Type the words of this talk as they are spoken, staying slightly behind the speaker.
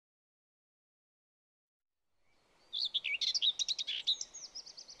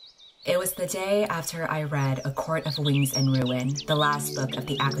It was the day after I read A Court of Wings and Ruin, the last book of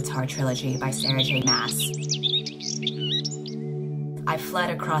the ACOTAR trilogy by Sarah J. Maas. I fled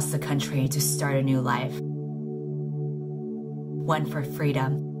across the country to start a new life. One for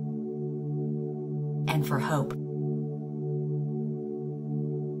freedom and for hope.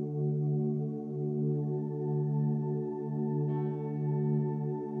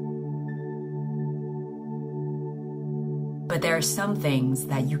 But there are some things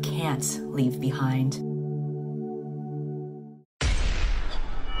that you can't leave behind.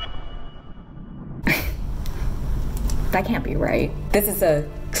 That can't be right. This is a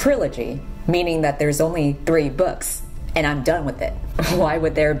trilogy, meaning that there's only 3 books, and I'm done with it. Why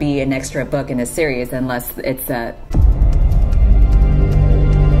would there be an extra book in a series unless it's a...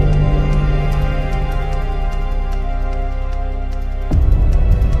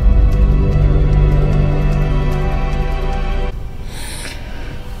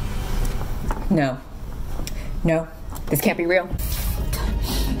 No, this can't be real.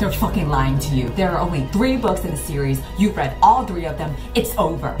 They're fucking lying to you. There are only 3 books in the series. You've read all 3 of them. It's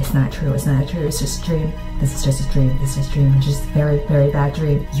over. It's not true. It's not true. It's just a dream. This is just a dream. This is a dream. It's just a very, very bad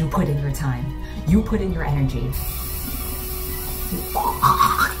dream. You put in your time. You put in your energy.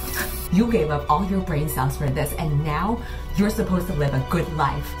 You gave up all your brain cells for this, and now you're supposed to live a good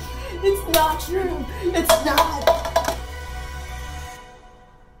life. It's not true. It's not.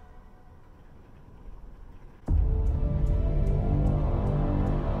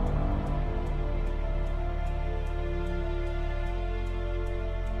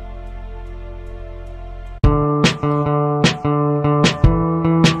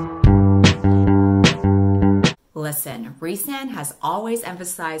 Listen, Rhysand has always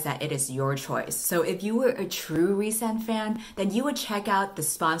emphasized that it is your choice. So if you were a true Rhysand fan, then you would check out the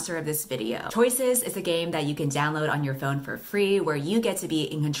sponsor of this video. Choices is a game that you can download on your phone for free where you get to be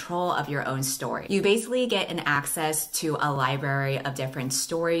in control of your own story. You basically get an access to a library of different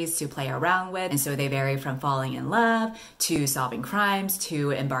stories to play around with, and so they vary from falling in love to solving crimes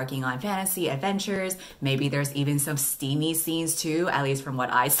to embarking on fantasy adventures. Maybe there's even some steamy scenes too, at least from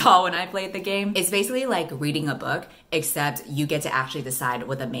what I saw when I played the game. It's basically like reading a book, except you get to actually decide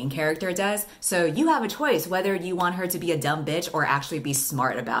what the main character does. So you have a choice whether you want her to be a dumb bitch or actually be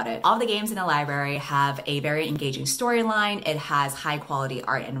smart about it. All the games in the library have a very engaging storyline. It has high quality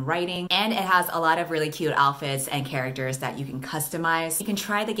art and writing, and it has a lot of really cute outfits and characters that you can customize. You can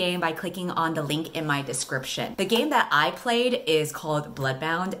try the game by clicking on the link in my description. The game that I played is called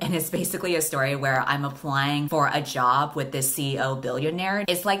Bloodbound, and it's basically a story where I'm applying for a job with this CEO billionaire.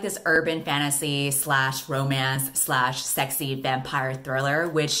 It's like this urban fantasy slash romance slash sexy vampire thriller,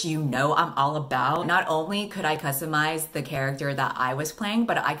 which you know I'm all about. Not only could I customize the character that I was playing,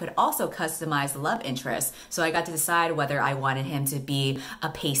 but I could also customize the love interest. So I got to decide whether I wanted him to be a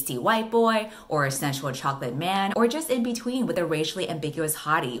pasty white boy or a sensual chocolate man, or just in between with a racially ambiguous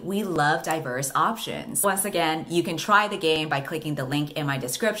hottie. We love diverse options. Once again, you can try the game by clicking the link in my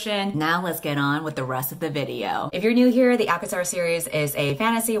description. Now let's get on with the rest of the video. If you're new here, the ACOTAR series is a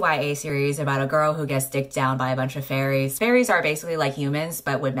fantasy YA series about a girl who gets dicked down by a bunch of fairies. Fairies are basically like humans,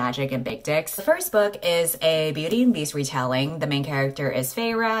 but with magic and big dicks. The first book is a Beauty and Beast retelling. The main character is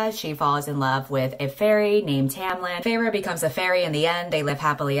Feyre. She falls in love with a fairy named Tamlin. Feyre becomes a fairy in the end. They live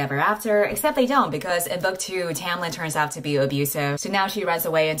happily ever after, except they don't, because in book 2, Tamlin turns out to be abusive. So now she runs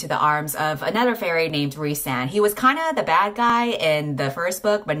away into the arms of another fairy named Rhysand. He was kind of the bad guy in the first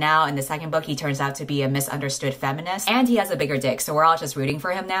book, but now in the second book, he turns out to be a misunderstood feminist, and he has a bigger dick, so we're all just rooting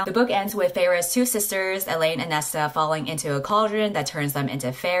for him now. The book ends with Feyre's 2 sisters, Elaine and Nesta, falling into a cauldron that turns them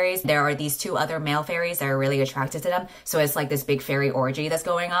into fairies. There are these 2 other male fairies that are really attracted to them, so it's like this big fairy orgy that's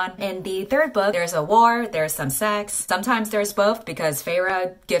going on. In the third book, there's a war, there's some sex. Sometimes there's both, because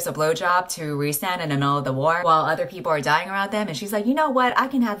Feyre gives a blowjob to Rhysand in the middle of the war while other people are dying around them, and she's like, you know what, I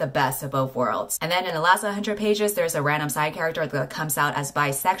can have the best of both worlds. And then in the last 100 pages, there's a random side character that comes out as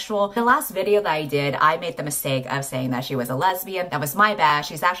bisexual. The last video that I did, I made the mistake of saying that she was a lesbian. That was my bad.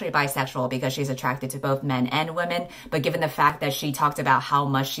 She's actually bisexual because she's attracted to both men and women, but given the fact that she talked about how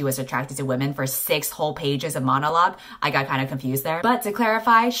much she was attracted to women for 6 whole pages of monologue, I got kind of confused there. But to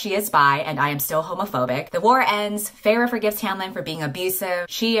clarify, she is bi, and I am still homophobic. The war ends. Feyre forgives Tamlin for being abusive.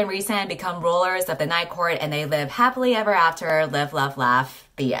 She and Rhysand become rulers of the Night Court, and they live happily ever after, live, love, laugh.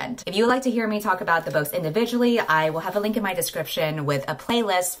 The end. If you would like to hear me talk about the books individually, I will have a link in my description with a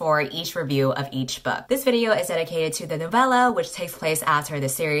playlist for each review of each book. This video is dedicated to the novella, which takes place after the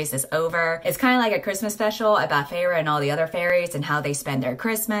series is over. It's kind of like a Christmas special about Feyre and all the other fairies and how they spend their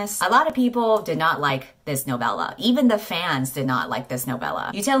Christmas. A lot of people did not like this novella. Even the fans did not like this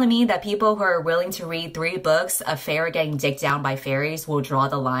novella. You telling me that people who are willing to read 3 books of Feyre getting dicked down by fairies will draw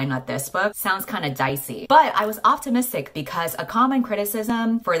the line at this book? Sounds kind of dicey. But I was optimistic because a common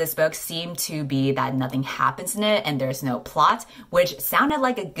criticism for this book seemed to be that nothing happens in it and there's no plot, which sounded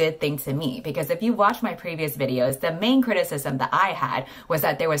like a good thing to me, because if you watch my previous videos, the main criticism that I had was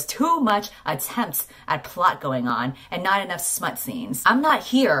that there was too much attempts at plot going on and not enough smut scenes. I'm not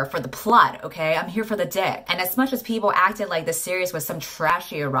here for the plot, okay? I'm here for the dick. And as much as people acted like the series was some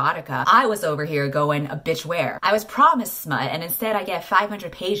trashy erotica, I was over here going, a bitch where? I was promised smut, and instead I get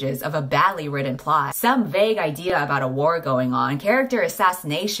 500 pages of a badly written plot, some vague idea about a war going on, character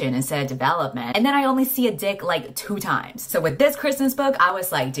assassination instead of development, and then I only see a dick like 2 times. So with this Christmas book, I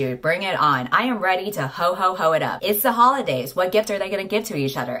was like, dude, bring it on. I am ready to ho it up. It's the holidays. What gift are they gonna give to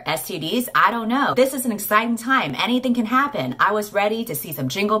each other? STDs? I don't know. This is an exciting time. Anything can happen. I was ready to see some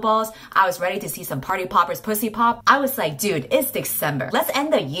jingle balls. I was ready to see some party poppers pussy pop. I was like, dude, it's December. Let's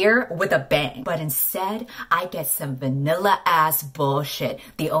end the year with a bang. But instead, I get some vanilla ass bullshit.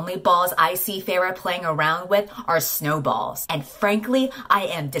 The only balls I see Feyre playing around with are snowballs. And frankly, I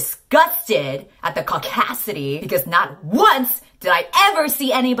am disgusted at the caucasity because not once did I ever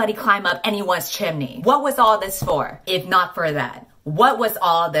see anybody climb up anyone's chimney. What was all this for, if not for that? What was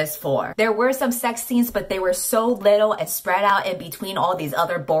all this for? There were some sex scenes, but they were so little and spread out in between all these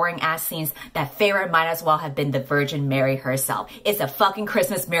other boring ass scenes that Feyre might as well have been the Virgin Mary herself. It's a fucking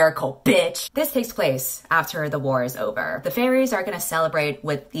Christmas miracle, bitch. This takes place after the war is over. The fairies are gonna celebrate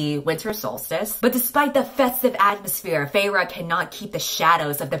with the winter solstice, but despite the festive atmosphere, Feyre cannot keep the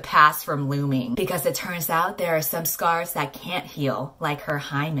shadows of the past from looming, because it turns out there are some scars that can't heal, like her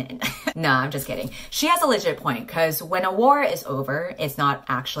hymen. Nah, I'm just kidding. She has a legit point, because when a war is over, it's not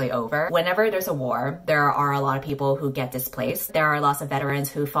actually over. Whenever there's a war, there are a lot of people who get displaced. There are lots of veterans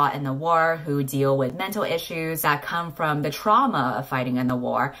who fought in the war who deal with mental issues that come from the trauma of fighting in the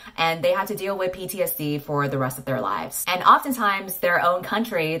war, and they have to deal with PTSD for the rest of their lives. And oftentimes their own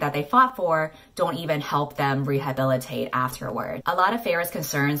country that they fought for don't even help them rehabilitate afterward. A lot of Feyre's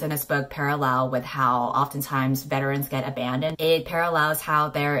concerns in this book parallel with how oftentimes veterans get abandoned. It parallels how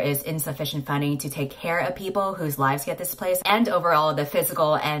there is insufficient funding to take care of people whose lives get displaced, and overall the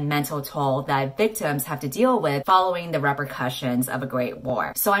physical and mental toll that victims have to deal with following the repercussions of a great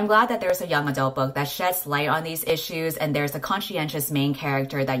war. So I'm glad that there's a young adult book that sheds light on these issues, and there's a conscientious main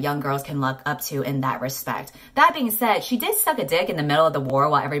character that young girls can look up to in that respect. That being said, she did suck a dick in the middle of the war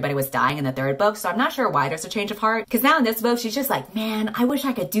while everybody was dying in the 3rd book, so I'm not sure why there's a change of heart. Because now in this book, she's just like, man, I wish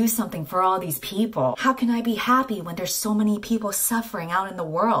I could do something for all these people. How can I be happy when there's so many people suffering out in the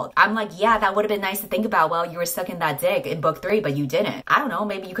world? I'm like, yeah, that would have been nice to think about while you were sucking that dick in book 3, but you didn't. I don't know,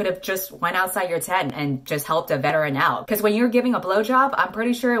 maybe you could have just went outside your tent and just helped a veteran out. Because when you're giving a blowjob, I'm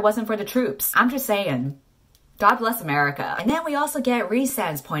pretty sure it wasn't for the troops. I'm just saying. God bless America. And then we also get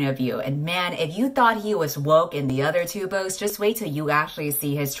Rhysand's point of view. And man, if you thought he was woke in the other 2 books, just wait till you actually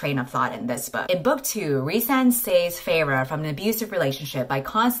see his train of thought in this book. In book 2, Rhysand saves Feyre from an abusive relationship by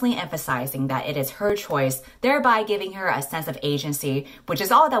constantly emphasizing that it is her choice, thereby giving her a sense of agency, which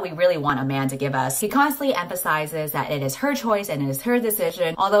is all that we really want a man to give us. He constantly emphasizes that it is her choice and it is her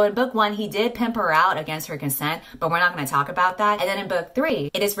decision, although in book 1, he did pimp her out against her consent, but we're not going to talk about that. And then in book 3,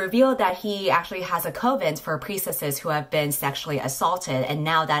 it is revealed that he actually has a coven for priestesses who have been sexually assaulted, and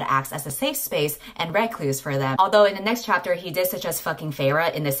now that acts as a safe space and recluse for them. Although in the next chapter, he did suggest fucking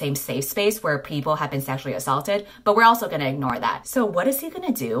Feyre in the same safe space where people have been sexually assaulted, but we're also gonna ignore that. So what is he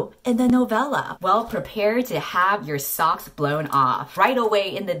gonna do in the novella? Well, prepare to have your socks blown off. Right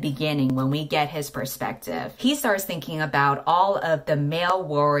away in the beginning when we get his perspective, he starts thinking about all of the male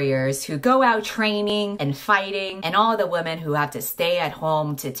warriors who go out training and fighting, and all the women who have to stay at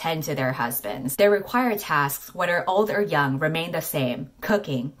home to tend to their husbands. Their required tasks, whether old or young, remain the same: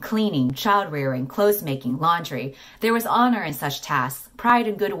 cooking, cleaning, child rearing, clothes making, laundry. There was honor in such tasks, pride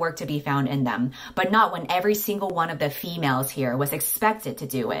and good work to be found in them, but not when every single one of the females here was expected to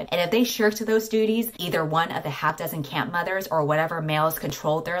do it. And if they shirked those duties, either one of the half-dozen camp mothers or whatever males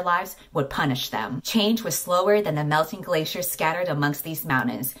controlled their lives would punish them. Change was slower than the melting glaciers scattered amongst these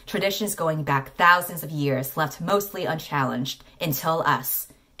mountains. Traditions going back thousands of years left mostly unchallenged until us,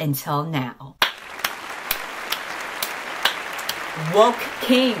 until now. Woke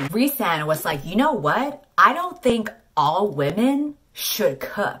King. Rhysand was like, you know what? I don't think all women should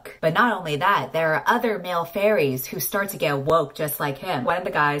cook. But not only that, there are other male fairies who start to get woke just like him. One of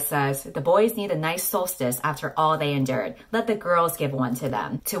the guys says, the boys need a nice solstice after all they endured. Let the girls give one to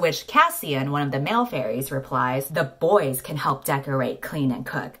them. To which Cassian, one of the male fairies, replies, the boys can help decorate, clean, and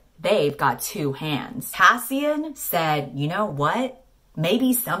cook. They've got 2 hands. Cassian said, you know what?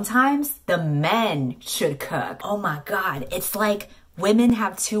 Maybe sometimes the men should cook. Oh my God, it's like women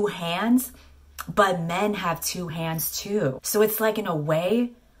have 2 hands, but men have 2 hands too. So it's like in a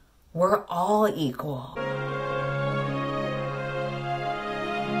way, we're all equal.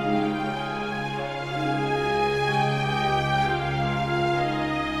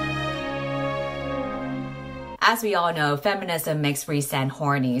 As we all know, feminism makes Rhysand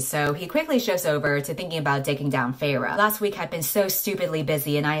horny, so he quickly shifts over to thinking about taking down Feyre. Last week had been so stupidly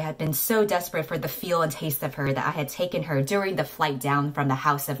busy, and I had been so desperate for the feel and taste of her that I had taken her during the flight down from the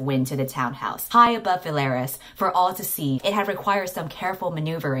House of Wind to the townhouse, high above Velaris, for all to see. It had required some careful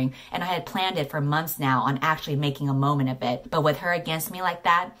maneuvering, and I had planned it for months now on actually making a moment of it. But with her against me like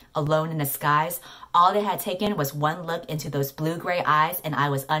that, alone in the skies, all it had taken was one look into those blue-gray eyes and I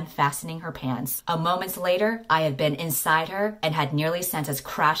was unfastening her pants. A moment later, I had been inside her and had nearly sent us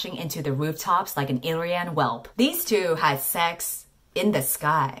crashing into the rooftops like an Illyrian whelp. These two had sex in the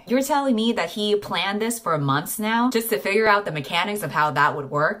sky. You're telling me that he planned this for months now just to figure out the mechanics of how that would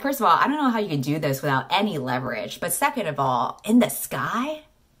work? First of all, I don't know how you can do this without any leverage. But second of all, in the sky?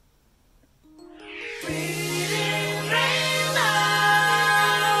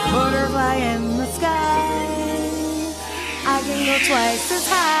 Butterfly in the sky, I can go twice as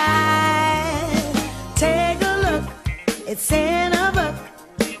high. Take a look, it's in a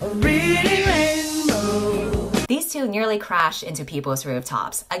book, a reading rainbow. These two nearly crashed into people's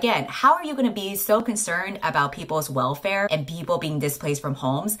rooftops. Again, how are you going to be so concerned about people's welfare and people being displaced from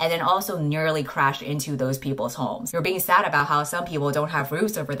homes and then also nearly crash into those people's homes? You're being sad about how some people don't have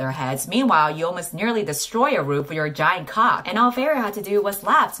roofs over their heads. Meanwhile, you almost nearly destroy a roof with your giant cock. And all Feyre had to do was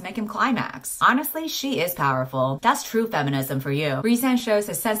laugh to make him climax. Honestly, she is powerful. That's true feminism for you. Rhysand shows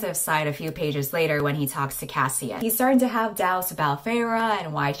his sensitive side a few pages later when he talks to Cassian. He's starting to have doubts about Feyre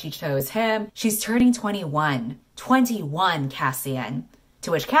and why she chose him. She's turning 21. 21, Cassian.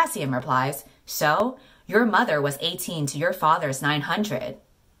 To which Cassian replies, so, your mother was 18 to your father's 900.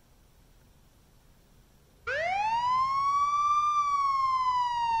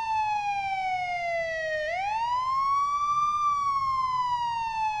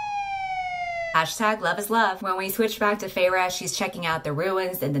 Hashtag love is love. When we switch back to Feyre, she's checking out the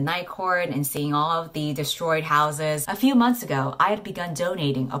ruins in the Night Court and seeing all of the destroyed houses. A few months ago, I had begun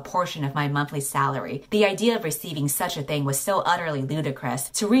donating a portion of my monthly salary. The idea of receiving such a thing was so utterly ludicrous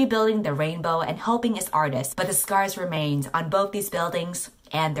to rebuilding the rainbow and helping its artists, but the scars remained on both these buildings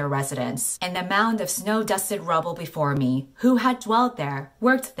and their residents. And the mound of snow-dusted rubble before me, who had dwelt there,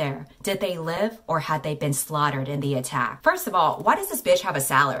 worked there? Did they live or had they been slaughtered in the attack? First of all, why does this bitch have a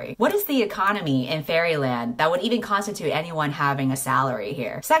salary? What is the economy in Fairyland that would even constitute anyone having a salary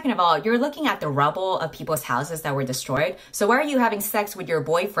here? Second of all, you're looking at the rubble of people's houses that were destroyed, so why are you having sex with your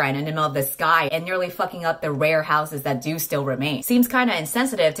boyfriend in the middle of the sky and nearly fucking up the rare houses that do still remain? Seems kinda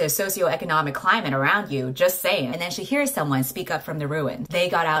insensitive to the socioeconomic climate around you, just saying. And then she hears someone speak up from the ruin. They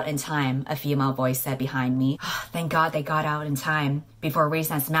got out in time, a female voice said behind me. Thank God they got out in time before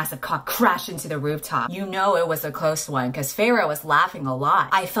Rhysand's massive cock crashed into the rooftop. You know it was a close one because Feyre was laughing a lot.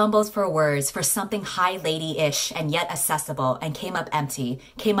 I fumbled for words for something high lady-ish and yet accessible and came up empty.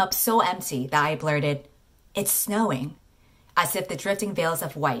 Came up so empty that I blurted, it's snowing. As if the drifting veils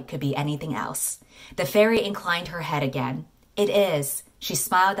of white could be anything else. The fairy inclined her head again. It is. She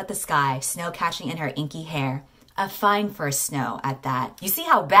smiled at the sky, snow catching in her inky hair. A fine first snow at that. You see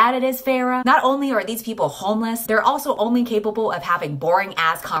how bad it is, Feyre? Not only are these people homeless, they're also only capable of having boring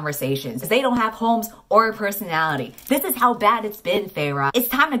ass conversations because they don't have homes or a personality. This is how bad it's been, Feyre. It's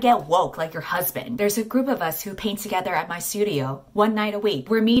time to get woke like your husband. There's a group of us who paint together at my studio, one night a week.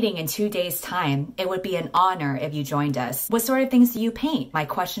 We're meeting in 2 days' time. It would be an honor if you joined us. What sort of things do you paint? My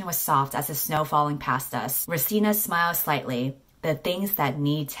question was soft as the snow falling past us. Racina smiled slightly. The things that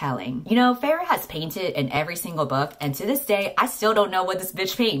need telling. You know, Feyre has painted in every single book, and to this day, I still don't know what this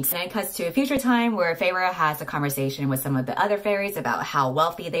bitch paints. And it cuts to a future time where Feyre has a conversation with some of the other fairies about how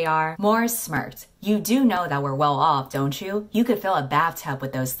wealthy they are. Morris smirked. You do know that we're well off, don't you? You could fill a bathtub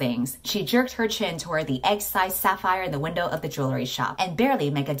with those things. She jerked her chin toward the egg-sized sapphire in the window of the jewelry shop and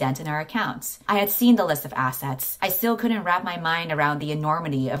barely make a dent in our accounts. I had seen the list of assets. I still couldn't wrap my mind around the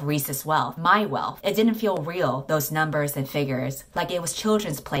enormity of Rhys's wealth, my wealth. It didn't feel real, those numbers and figures, like it was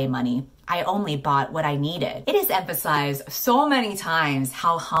children's play money. I only bought what I needed. It is emphasized so many times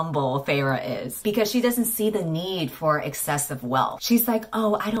how humble Feyre is because she doesn't see the need for excessive wealth. She's like,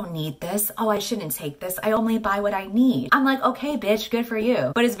 oh, I don't need this. Oh, I shouldn't take this. I only buy what I need. I'm like, okay, bitch, good for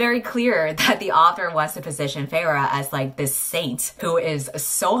you. But it's very clear that the author wants to position Feyre as like this saint who is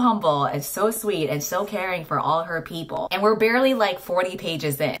so humble and so sweet and so caring for all her people. And we're barely like 40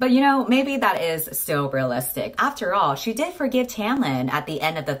 pages in. But you know, maybe that is still realistic. After all, she did forgive Tamlin at the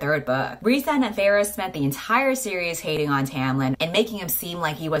end of the 3rd book. Rhysand and Feyre spent the entire series hating on Tamlin and making him seem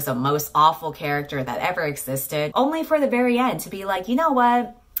like he was the most awful character that ever existed, only for the very end to be like, you know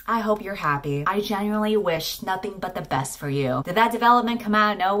what? I hope you're happy. I genuinely wish nothing but the best for you. Did that development come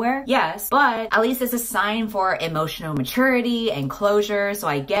out of nowhere? Yes, but at least it's a sign for emotional maturity and closure, so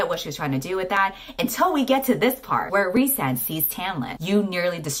I get what she was trying to do with that. Until we get to this part where Rhysand sees Tamlin. You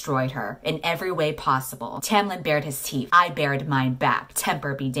nearly destroyed her in every way possible. Tamlin bared his teeth. I bared mine back.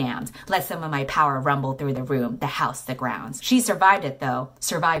 Temper be damned. Let some of my power rumble through the room, the house, the grounds. She survived it though.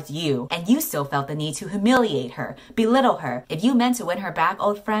 Survived you. And you still felt the need to humiliate her, belittle her. If you meant to win her back,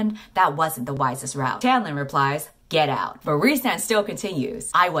 old friend, that wasn't the wisest route. Tamlin replies, get out. But Rhysand still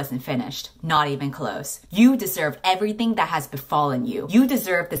continues. I wasn't finished. Not even close. You deserve everything that has befallen you. You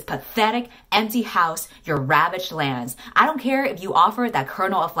deserve this pathetic, empty house, your ravaged lands. I don't care if you offered that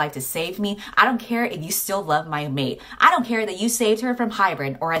kernel of life to save me. I don't care if you still love my mate. I don't care that you saved her from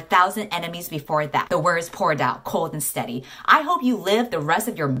Hybrid or 1,000 enemies before that. The words poured out, cold and steady. I hope you live the rest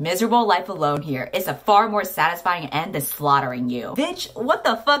of your miserable life alone here. It's a far more satisfying end than slaughtering you. Bitch, what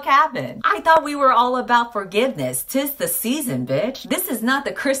the fuck happened? I thought we were all about forgiveness. 'Tis the season, bitch. This is not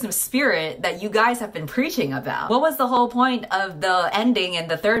the Christmas spirit that you guys have been preaching about. What was the whole point of the ending in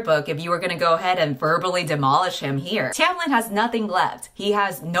the 3rd book if you were gonna go ahead and verbally demolish him here? Tamlin has nothing left. He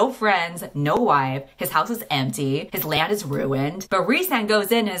has no friends, no wife, his house is empty, his land is ruined. But Rhysand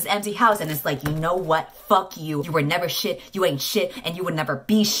goes in his empty house and it's like, you know what? Fuck you. You were never shit, you ain't shit, and you would never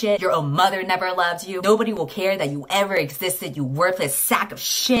be shit. Your own mother never loved you. Nobody will care that you ever existed, you worthless sack of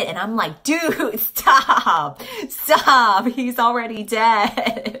shit. And I'm like, dude, stop. Stop, he's already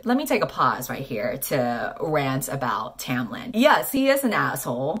dead. Let me take a pause right here to rant about Tamlin. Yes, he is an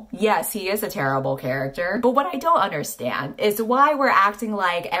asshole. Yes, he is a terrible character. But what I don't understand is why we're acting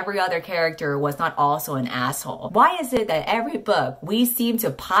like every other character was not also an asshole. Why is it that every book we seem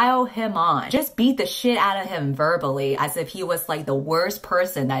to pile him on, just beat the shit out of him verbally as if he was like the worst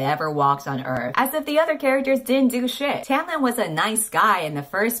person that ever walked on earth, as if the other characters didn't do shit. Tamlin was a nice guy in the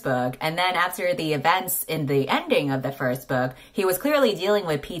 1st book, and then after the events in the ending of the 1st book, he was clearly dealing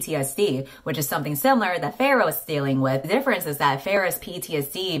with PTSD, which is something similar that Feyre was dealing with. The difference is that Feyre's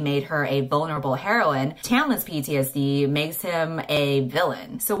PTSD made her a vulnerable heroine. Tamlin's PTSD makes him a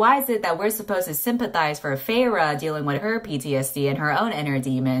villain. So why is it that we're supposed to sympathize for Feyre dealing with her PTSD and her own inner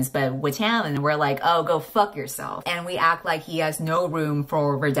demons, but with Tamlin, we're like, oh, go fuck yourself. And we act like he has no room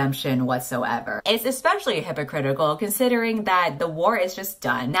for redemption whatsoever. It's especially hypocritical considering that the war is just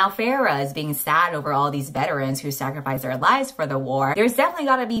done. Now Feyre is being sad over all these veterans who sacrificed their lives for the war. There's definitely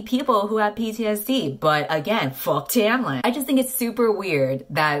gotta be people who have PTSD, but again, fuck Tamlin. I just think it's super weird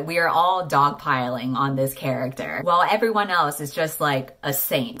that we are all dogpiling on this character while everyone else is just like a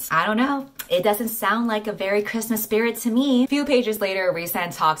saint. I don't know. It doesn't sound like a very Christmas spirit to me. A few pages later,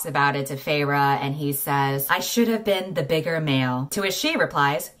 Rhysand talks about it to Feyre and he says, I should have been the bigger male. To which she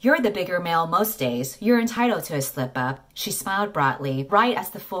replies, you're the bigger male most days. You're entitled to a slip up. She smiled broadly, bright as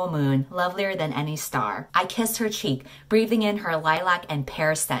the full moon, lovelier than any star. I kissed her cheek, breathing in her lilac and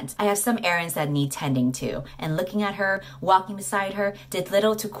pear scent. I have some errands that need tending to, and looking at her, walking beside her, did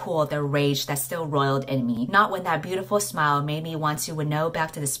little to cool the rage that still roiled in me. Not when that beautiful smile made me want to winnow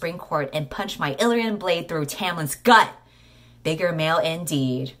back to the spring court and punch my Illyrian blade through Tamlin's gut. Bigger male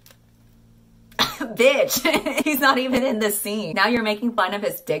indeed. Bitch, he's not even in the scene. Now you're making fun of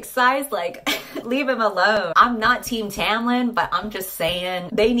his dick size? Like, leave him alone. I'm not Team Tamlin, but I'm just saying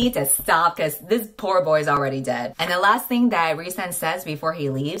they need to stop because this poor boy's already dead. And the last thing that Rhysand says before he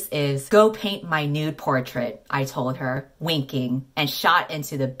leaves is, go paint my nude portrait, I told her, winking, and shot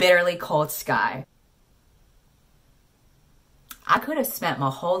into the bitterly cold sky. I could have spent my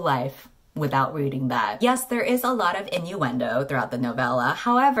whole life without reading that. Yes, there is a lot of innuendo throughout the novella.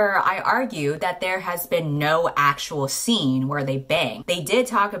 However, I argue that there has been no actual scene where they bang. They did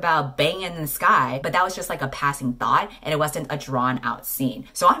talk about banging in the sky, but that was just like a passing thought and it wasn't a drawn out scene.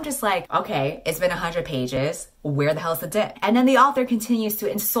 So I'm just like, okay, it's been 100 pages. where the hell's the dick? And then the author continues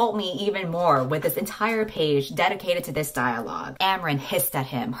to insult me even more with this entire page dedicated to this dialogue. Amren hissed at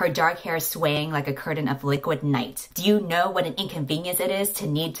him, her dark hair swaying like a curtain of liquid night. Do you know what an inconvenience it is to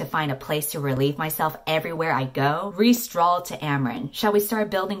need to find a place to relieve myself everywhere I go? Rhys drawled to Amren. Shall we start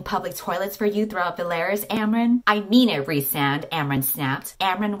building public toilets for you throughout Velaris, Amren? I mean it, Rhysand, Amren snapped.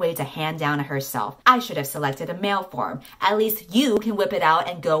 Amren waved a hand down at herself. I should have selected a male form. At least you can whip it out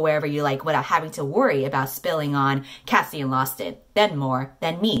and go wherever you like without having to worry about spilling on Cassian lost it, then more,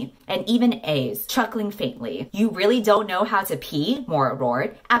 then me, and even A's, chuckling faintly. You really don't know how to pee? Mora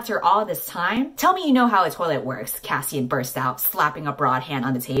roared. After all this time? Tell me you know how a toilet works, Cassian burst out, slapping a broad hand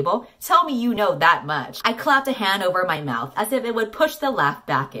on the table. Tell me you know that much. I clapped a hand over my mouth as if it would push the laugh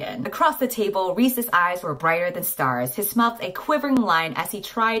back in. Across the table, Rhys's eyes were brighter than stars, his mouth a quivering line as he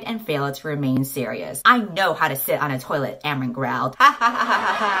tried and failed to remain serious. I know how to sit on a toilet, Amren growled. Ha ha ha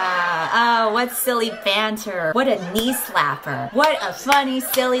ha ha. Oh, what silly banter. What a knee slapper. What a funny,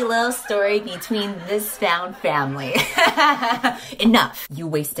 silly little story between this found family. Enough. You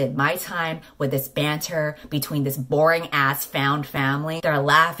wasted my time with this banter between this boring ass found family. They're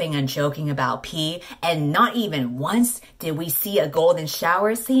laughing and joking about pee, and not even once did we see a golden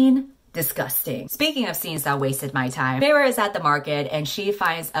shower scene. Disgusting. Speaking of scenes that wasted my time, Feyre is at the market and she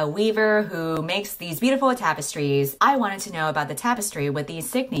finds a weaver who makes these beautiful tapestries. I wanted to know about the tapestry with the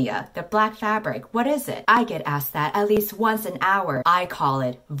insignia, the black fabric. What is it? I get asked that at least once an hour. I call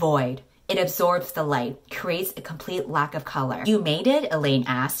it void. It absorbs the light, creates a complete lack of color. You made it? Elaine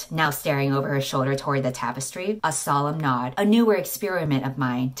asked, now staring over her shoulder toward the tapestry. A solemn nod. A newer experiment of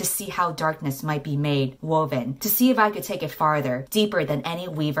mine, to see how darkness might be made, woven, to see if I could take it farther, deeper than any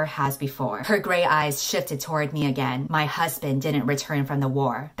weaver has before. Her gray eyes shifted toward me again. My husband didn't return from the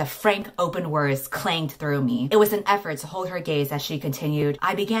war. The frank, open words clanged through me. It was an effort to hold her gaze as she continued.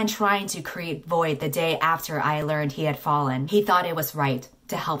 I began trying to create void the day after I learned he had fallen. He thought it was right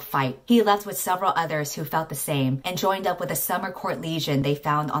to help fight. He left with several others who felt the same and joined up with a summer court legion they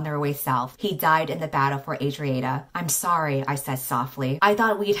found on their way south. He died in the battle for Adriata. I'm sorry, I said softly. I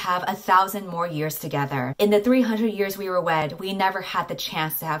thought we'd have 1,000 more years together. In the 300 years we were wed, we never had the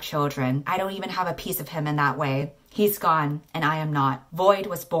chance to have children. I don't even have a piece of him in that way. He's gone, and I am not. Void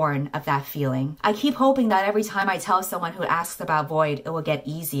was born of that feeling. I keep hoping that every time I tell someone who asks about Void, it will get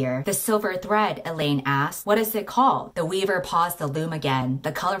easier. The silver thread, Elaine asked. What is it called? The weaver paused the loom again,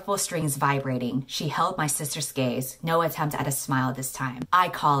 the colorful strings vibrating. She held my sister's gaze. No attempt at a smile this time. I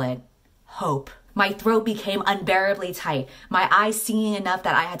call it hope. My throat became unbearably tight, my eyes singing enough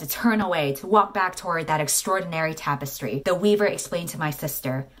that I had to turn away to walk back toward that extraordinary tapestry. The weaver explained to my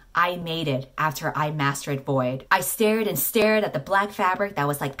sister, I made it after I mastered Void. I stared and stared at the black fabric that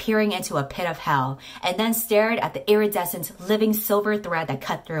was like peering into a pit of hell, and then stared at the iridescent, living silver thread that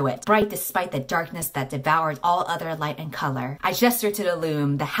cut through it, bright despite the darkness that devoured all other light and color. I gestured to the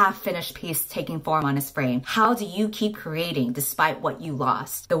loom, the half-finished piece taking form on its frame. How do you keep creating despite what you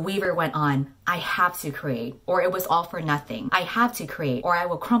lost? The weaver went on. I have to create, or it was all for nothing. I have to create, or I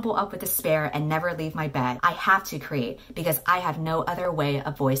will crumple up with despair and never leave my bed. I have to create, because I have no other way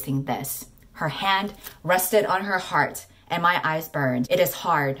of voicing this. Her hand rested on her heart, and my eyes burned. It is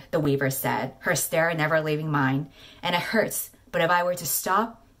hard, the weaver said, her stare never leaving mine, and it hurts, but if I were to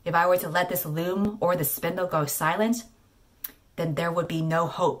stop, if I were to let this loom or the spindle go silent, then there would be no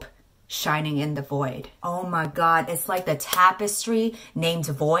hope shining in the void. Oh my God, it's like the tapestry named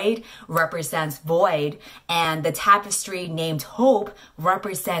Void represents void, and the tapestry named Hope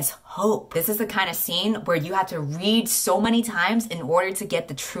represents hope. This is the kind of scene where you have to read so many times in order to get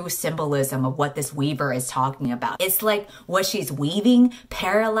the true symbolism of what this weaver is talking about. It's like what she's weaving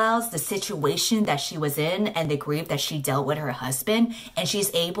parallels the situation that she was in and the grief that she dealt with her husband, and she's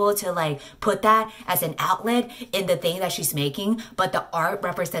able to like put that as an outlet in the thing that she's making, but the art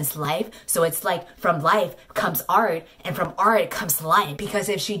represents life. So it's like from life comes art, and from art comes life. Because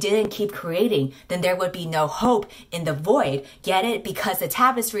if she didn't keep creating, then there would be no hope in the void. Get it? Because the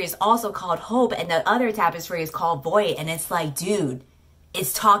tapestry is also called Hope, and the other tapestry is called Void. And it's like, dude,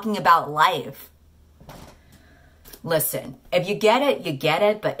 it's talking about life. Listen, if you get it, you get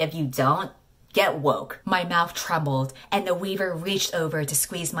it. But if you don't, get woke. My mouth trembled, and the weaver reached over to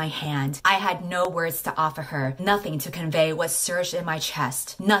squeeze my hand. I had no words to offer her, nothing to convey what surged in my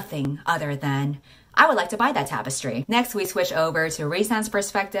chest, nothing other than, I would like to buy that tapestry. Next, we switch over to Rhysand's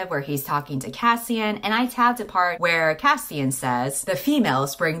perspective, where he's talking to Cassian, and I tabbed a part where Cassian says, the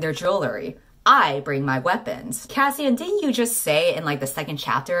females bring their jewelry. I bring my weapons. Cassian, didn't you just say in like the second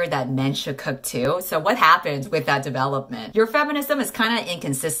chapter that men should cook too? So what happened with that development? Your feminism is kind of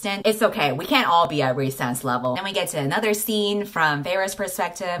inconsistent. It's okay. We can't all be at Rhysand's level. Then we get to another scene from Feyre's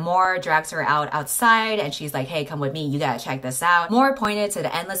perspective. Mor drags her outside and she's like, hey, come with me. You gotta check this out. Mor pointed to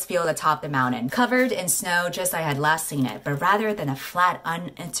the endless field atop the mountain, covered in snow just I had last seen it. But rather than a flat,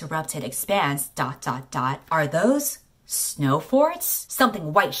 uninterrupted expanse, ... Are those snow forts?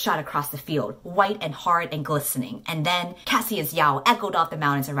 Something white shot across the field, white and hard and glistening. And then Cassian's yowl echoed off the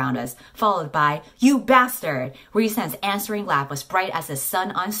mountains around us, followed by, you bastard! Rhysand's answering laugh was bright as the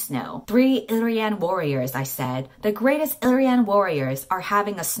sun on snow. 3 Illyrian warriors, I said. The greatest Illyrian warriors are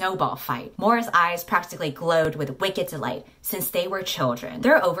having a snowball fight. Mor's eyes practically glowed with wicked delight, since they were children.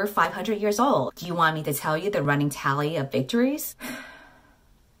 They're over 500 years old. Do you want me to tell you the running tally of victories?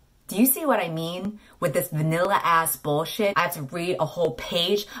 Do you see what I mean? With this vanilla-ass bullshit, I had to read a whole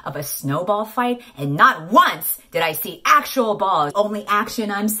page of a snowball fight, and not once did I see actual balls. Only action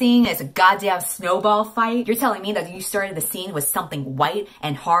I'm seeing is a goddamn snowball fight. You're telling me that you started the scene with something white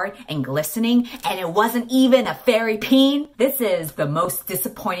and hard and glistening, and it wasn't even a fairy peen? This is the most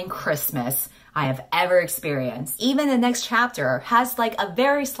disappointing Christmas I have ever experienced. Even the next chapter has like a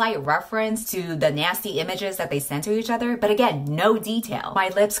very slight reference to the nasty images that they sent to each other, but again, no detail. My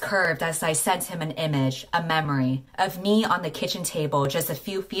lips curved as I sent him an image, a memory, of me on the kitchen table just a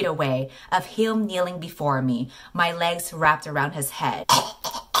few feet away, of him kneeling before me, my legs wrapped around his head.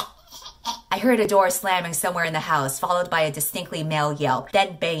 I heard a door slamming somewhere in the house, followed by a distinctly male yelp,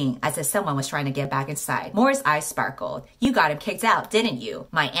 then banging as if someone was trying to get back inside. Mor's eyes sparkled. You got him kicked out, didn't you?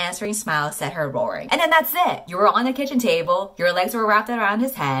 My answering smile set her roaring. And then that's it. You were on the kitchen table, your legs were wrapped around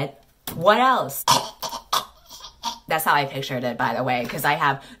his head. What else? That's how I pictured it, by the way, because I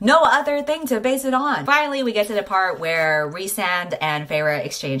have no other thing to base it on. Finally, we get to the part where Rhysand and Feyre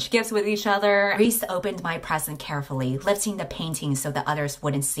exchange gifts with each other. Rhys opened my present carefully, lifting the painting so the others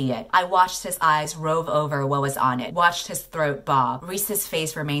wouldn't see it. I watched his eyes rove over what was on it, watched his throat bob. Rhys's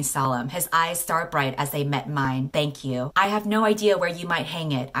face remained solemn, his eyes star bright as they met mine. Thank you. I have no idea where you might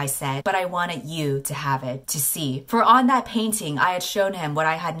hang it, I said, but I wanted you to have it, to see. For on that painting, I had shown him what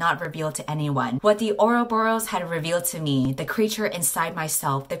I had not revealed to anyone, what the Ouroboros had revealed to me, the creature inside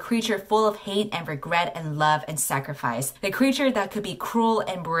myself, the creature full of hate and regret and love and sacrifice, the creature that could be cruel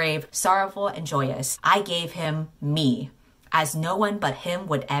and brave, sorrowful and joyous. I gave him me, as no one but him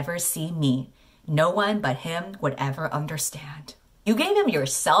would ever see me. No one but him would ever understand. You gave him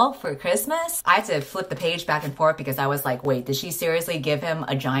yourself for Christmas? I had to flip the page back and forth because I was like, wait, did she seriously give him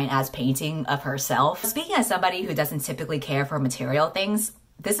a giant ass painting of herself? Speaking as somebody who doesn't typically care for material things,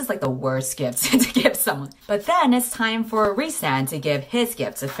 this is like the worst gift to give someone. But then it's time for Rhysand to give his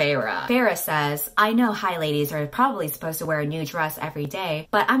gift to Feyre. Feyre says, I know high ladies are probably supposed to wear a new dress every day,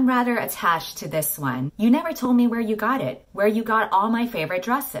 but I'm rather attached to this one. You never told me where you got it, where you got all my favorite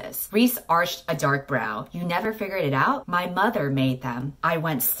dresses. Rhys arched a dark brow. You never figured it out? My mother made them. I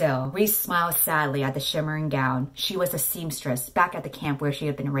went still. Rhys smiled sadly at the shimmering gown. She was a seamstress back at the camp where she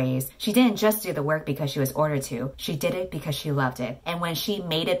had been raised. She didn't just do the work because she was ordered to. She did it because she loved it. And when she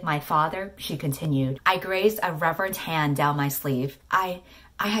mated my father, she continued. I grazed a reverent hand down my sleeve. I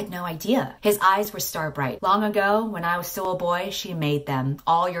had no idea. His eyes were star bright. Long ago, when I was still a boy, she made them.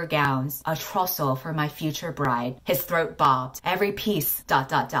 All your gowns. A trousseau for my future bride. His throat bobbed. Every piece, ...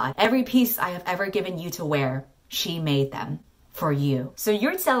 Every piece I have ever given you to wear. She made them. For you. So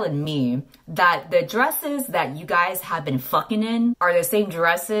you're telling me that the dresses that you guys have been fucking in are the same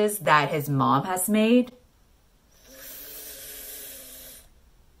dresses that his mom has made?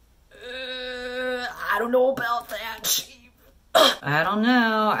 I don't know about that, Chief. I don't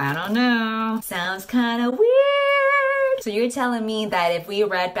know. Sounds kind of weird. So you're telling me that if we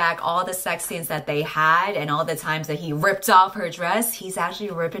read back all the sex scenes that they had and all the times that he ripped off her dress, he's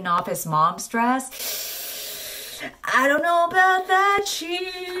actually ripping off his mom's dress? I don't know about that,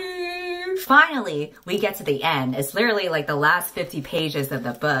 Chief. Finally, we get to the end. It's literally like the last 50 pages of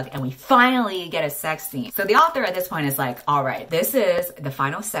the book, and we finally get a sex scene. So the author at this point is like, all right, this is the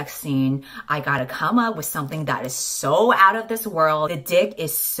final sex scene. I gotta come up with something that is so out of this world. The dick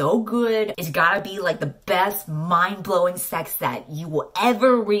is so good. It's gotta be like the best mind-blowing sex that you will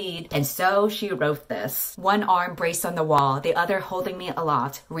ever read. And so she wrote this. One arm braced on the wall, the other holding me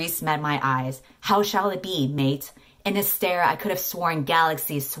aloft. Rhys met my eyes. How shall it be, mate? In his stare, I could have sworn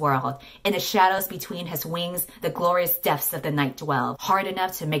galaxies swirled. In the shadows between his wings, the glorious depths of the night dwell. Hard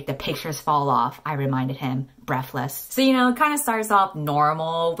enough to make the pictures fall off, I reminded him, breathless. So, you know, it kind of starts off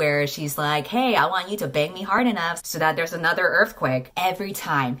normal, where she's like, hey, I want you to bang me hard enough so that there's another earthquake. Every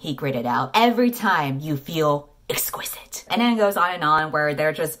time, he gritted out, every time you feel exquisite. And then it goes on and on where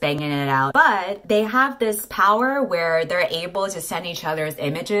they're just banging it out. But they have this power where they're able to send each other's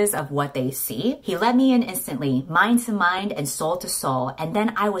images of what they see. He let me in instantly, mind to mind and soul to soul. And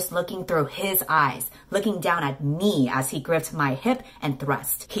then I was looking through his eyes, looking down at me as he gripped my hip and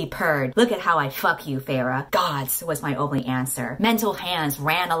thrust. He purred, "Look at how I fuck you, Farah." "Gods," was my only answer. Mental hands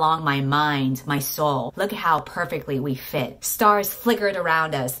ran along my mind, my soul. Look at how perfectly we fit. Stars flickered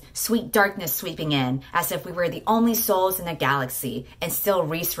around us, sweet darkness sweeping in, as if we were the only souls in the galaxy. And still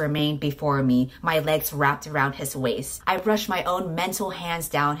Rhys remained before me, my legs wrapped around his waist. I brushed my own mental hands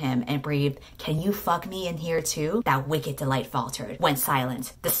down him and breathed, "Can you fuck me in here too?" That wicked delight faltered, went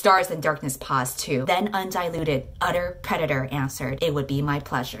silent. The stars and darkness paused too. Then undiluted, utter predator answered, "It would be my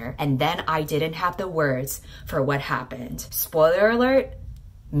pleasure." And then I didn't have the words for what happened. Spoiler alert,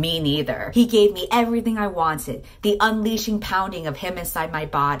 me neither. He gave me everything I wanted. The unleashing pounding of him inside my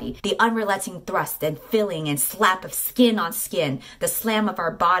body. The unrelenting thrust and filling and slap of skin on skin. The slam of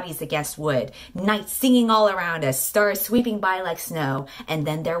our bodies against wood. Night singing all around us. Stars sweeping by like snow. And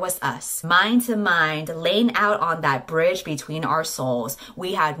then there was us. Mind to mind, laying out on that bridge between our souls.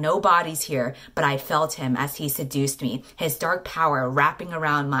 We had no bodies here, but I felt him as he seduced me. His dark power wrapping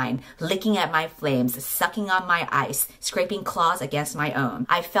around mine. Licking at my flames. Sucking on my ice. Scraping claws against my own.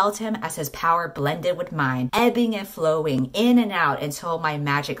 I felt him as his power blended with mine, ebbing and flowing in and out until my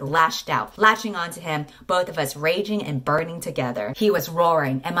magic lashed out, latching onto him, both of us raging and burning together. He was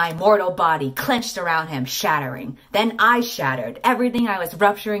roaring, and my mortal body clenched around him, shattering. Then I shattered. Everything I was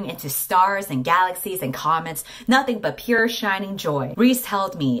rupturing into stars and galaxies and comets, nothing but pure shining joy. Rhys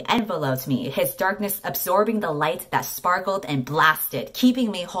held me, enveloped me, his darkness absorbing the light that sparkled and blasted, keeping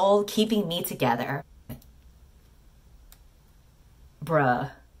me whole, keeping me together. Bruh.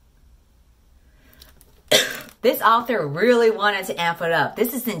 This author really wanted to amp it up.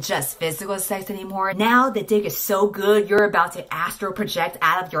 This isn't just physical sex anymore. Now the dick is so good, you're about to astral project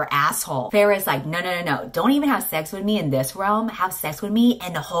out of your asshole. Farah's like, no. Don't even have sex with me in this realm. Have sex with me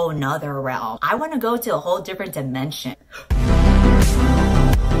in a whole nother realm. I want to go to a whole different dimension.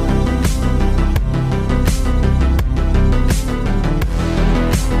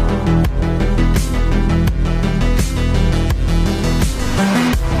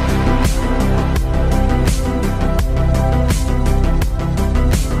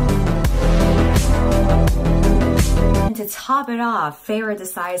 Top it off, Farah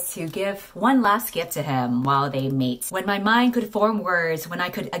decides to give one last gift to him while they mate. When my mind could form words, when I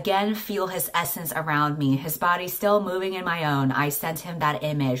could again feel his essence around me, his body still moving in my own, I sent him that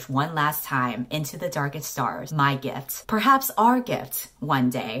image one last time into the darkest stars. My gift. Perhaps our gift one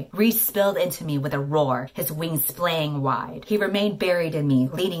day. Rhys spilled into me with a roar, his wings splaying wide. He remained buried in me,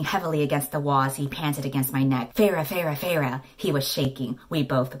 leaning heavily against the wall as he panted against my neck. Farah, Farah, Farah. He was shaking. We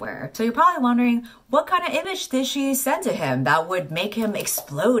both were. So you're probably wondering, what kind of image did she send to him that would make him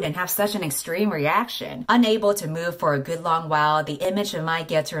explode and have such an extreme reaction? Unable to move for a good long while, the image of my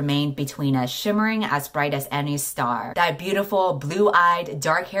gift remained between us, shimmering as bright as any star. That beautiful, blue-eyed,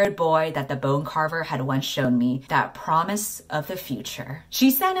 dark-haired boy that the bone carver had once shown me. That promise of the future.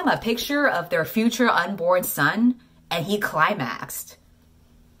 She sent him a picture of their future unborn son, and he climaxed.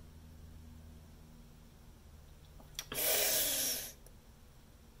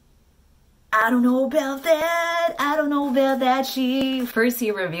 I don't know about that. I don't know about that. First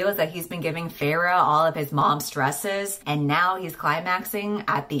he reveals that he's been giving Farah all of his mom's dresses, and now he's climaxing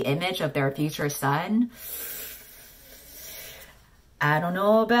at the image of their future son. I don't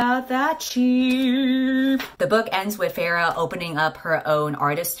know about that, cheap. The book ends with Farah opening up her own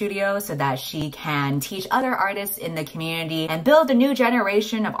artist studio so that she can teach other artists in the community and build a new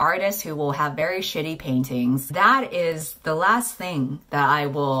generation of artists who will have very shitty paintings. That is the last thing that I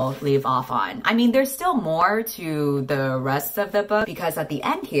will leave off on. I mean, there's still more to the rest of the book because at the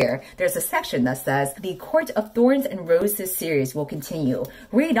end here, there's a section that says, the Court of Thorns and Roses series will continue.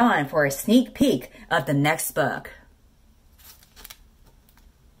 Read on for a sneak peek of the next book.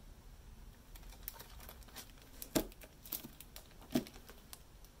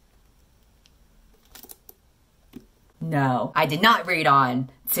 No, I did not read on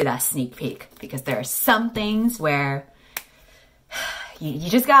to that sneak peek because there are some things where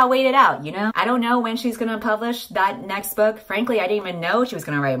you just gotta wait it out, you know? I don't know when she's gonna publish that next book. Frankly, I didn't even know she was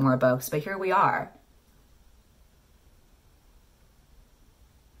gonna write more books, but here we are.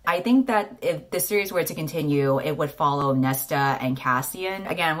 I think that if the series were to continue, it would follow Nesta and Cassian.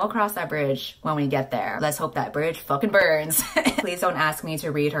 Again, we'll cross that bridge when we get there. Let's hope that bridge fucking burns. Please don't ask me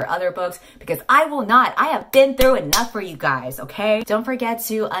to read her other books because I will not. I have been through enough for you guys, okay? Don't forget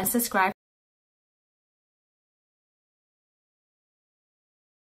to unsubscribe